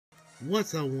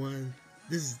What's up, one?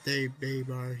 This is Dave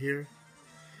Baybar here,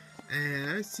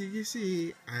 and as you can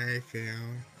see, I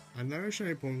found another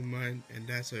shiny Pokemon, and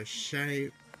that's a shiny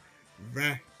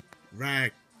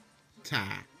Rattata.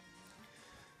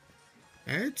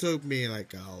 And it took me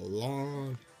like a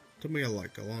long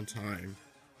time.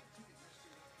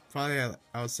 Probably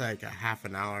I would say like a half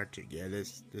an hour to get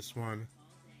this one,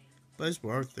 but it's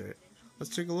worth it.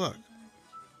 Let's take a look.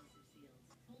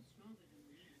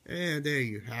 And there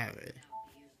you have it.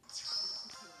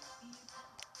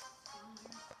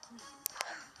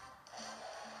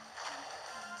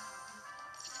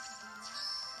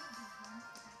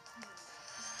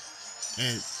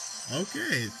 And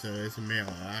okay, so it's a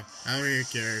male. I don't even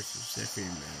care if it's a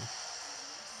female.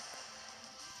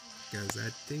 Because I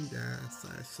think that's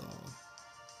I saw.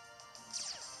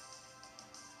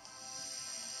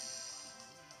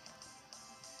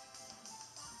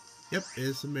 Yep,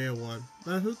 it's a male one.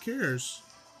 But who cares?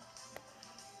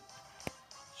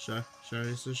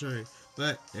 Shiny, so shiny.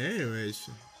 But anyways,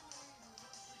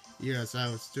 yes, I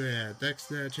was doing a deck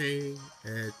snatching,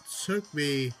 and it took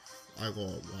me like a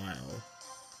while.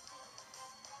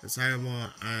 Cause I'm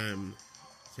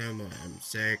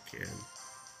sick, and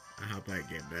I hope I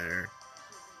get better.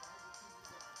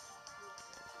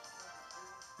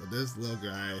 But this little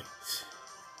guy,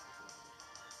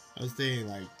 I was thinking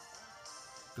like,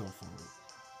 go for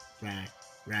it.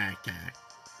 Rattata.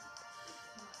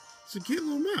 It's a cute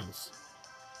little mouse.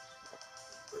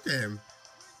 Look at him.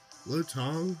 Blue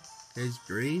tongue. He's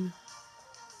green.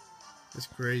 That's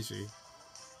crazy.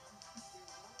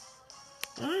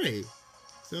 Alright.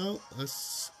 So,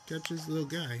 let's catch this little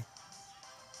guy.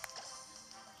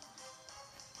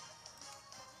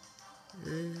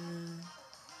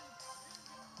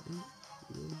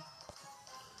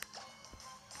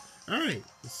 Alright,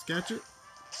 let's catch it.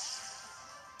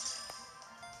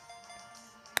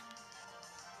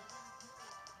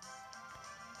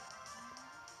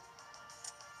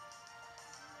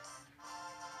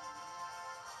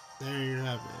 There you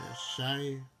have it, a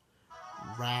shiny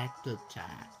Rattata.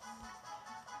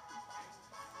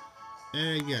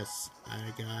 And yes,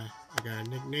 I got a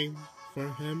nickname for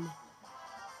him.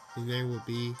 His name will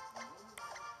be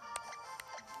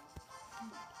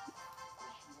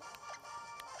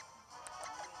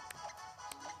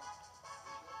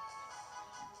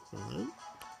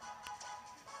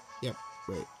Yep,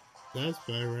 wait. That's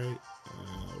very right.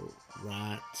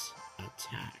 Rat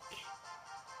attack.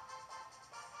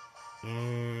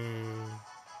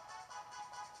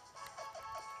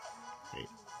 Wait,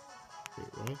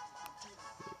 what?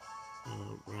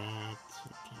 Rat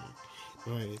attack.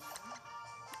 Wait.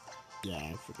 Yeah,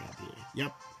 I forgot the.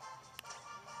 Yep.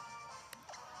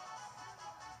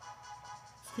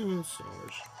 Let's go with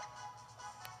stars.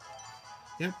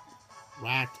 Yep.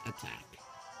 Rat attack.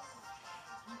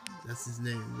 That's his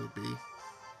name will be.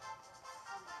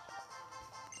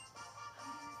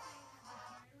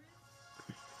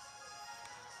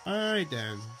 Alright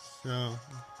then, so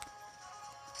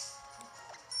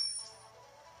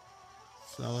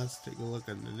let's take a look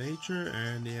at the nature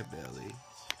and the ability.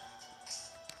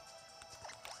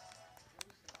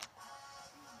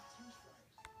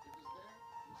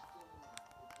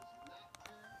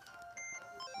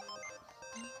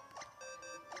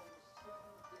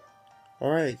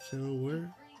 Alright, so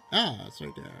we're it's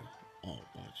right there. Oh,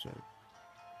 box right.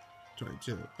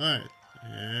 22. Alright,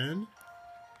 and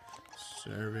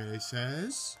survey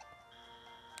says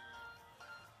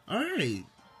alright.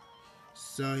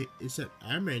 So it said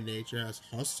anime nature as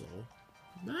hustle.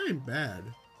 Not even bad.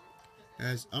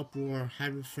 As uproar,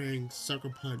 heavy fang, sucker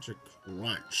punch, and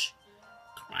crunch.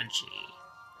 Crunchy.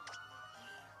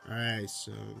 Alright,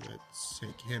 so let's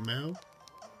take him out.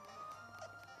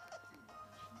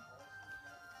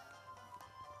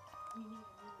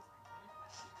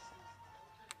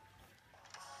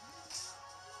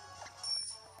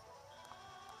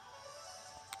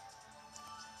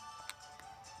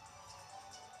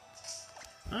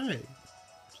 Alright,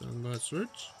 so I'm gonna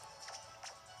switch.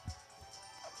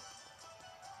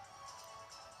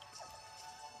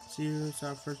 See who's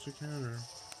our first encounter.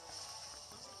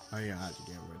 Oh yeah, I have to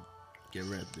get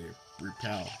rid of the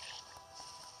repel.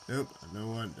 Nope, I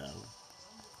don't want that one.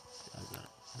 I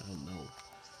don't know.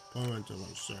 Pull until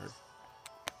I start.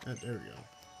 There we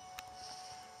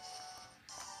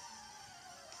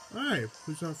go. Alright,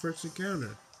 who's our first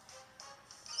encounter?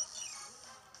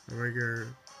 A regular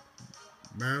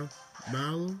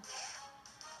Malo?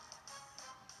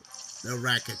 The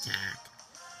Rack Attack.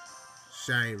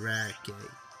 Shiny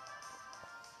Racket.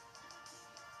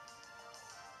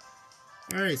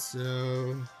 Alright,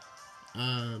 so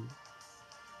I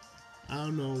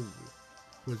don't know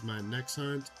with my next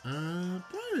hunt,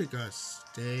 probably gonna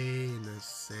stay in the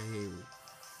same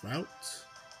route.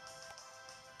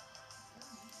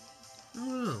 I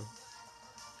don't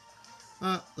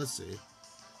know. Let's see.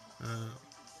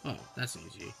 Oh, that's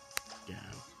easy. Yeah.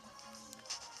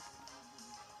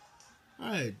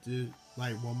 I do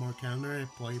like one more counter and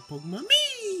play Pokemon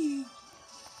Me!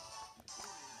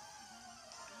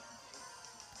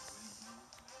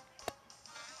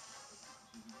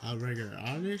 A regular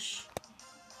Oddish.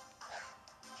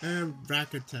 And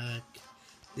Rattata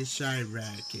is Shy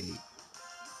Eradicate.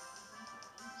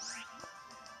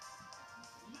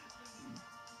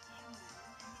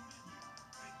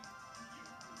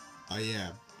 Oh yeah,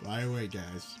 by the way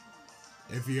guys,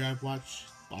 if you have watched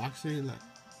boxing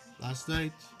last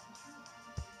night,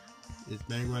 it's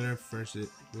Mayweather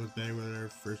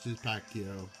versus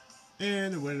Pacquiao.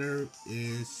 And the winner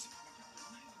is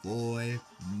Boy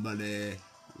Money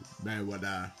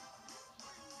Mayweather.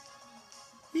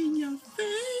 In your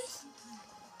face!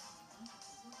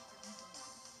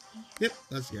 Yep,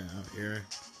 let's get out here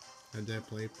and then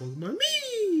play Pokemon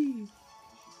Me!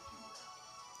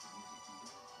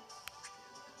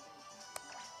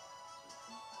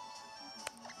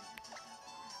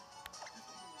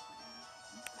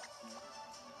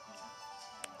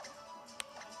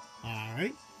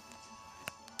 Alright.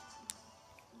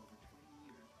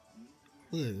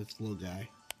 Look at this little guy.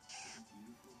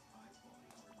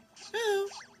 Oh.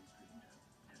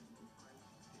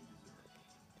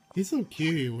 He's so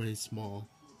cute when he's small.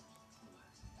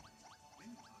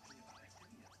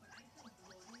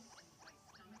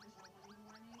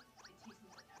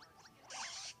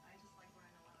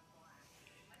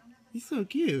 He's so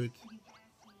cute.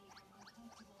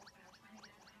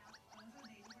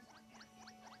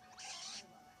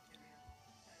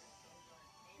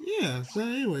 Yeah, so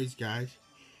anyways guys,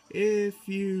 if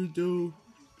you do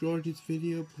enjoy this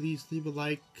video, please leave a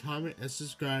like, comment, and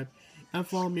subscribe, and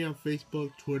follow me on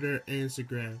Facebook, Twitter, and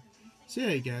Instagram. So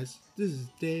yeah guys, this is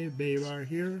Dave Baybar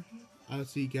here. I'll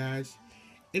see you guys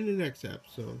in the next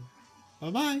episode.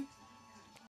 Bye bye.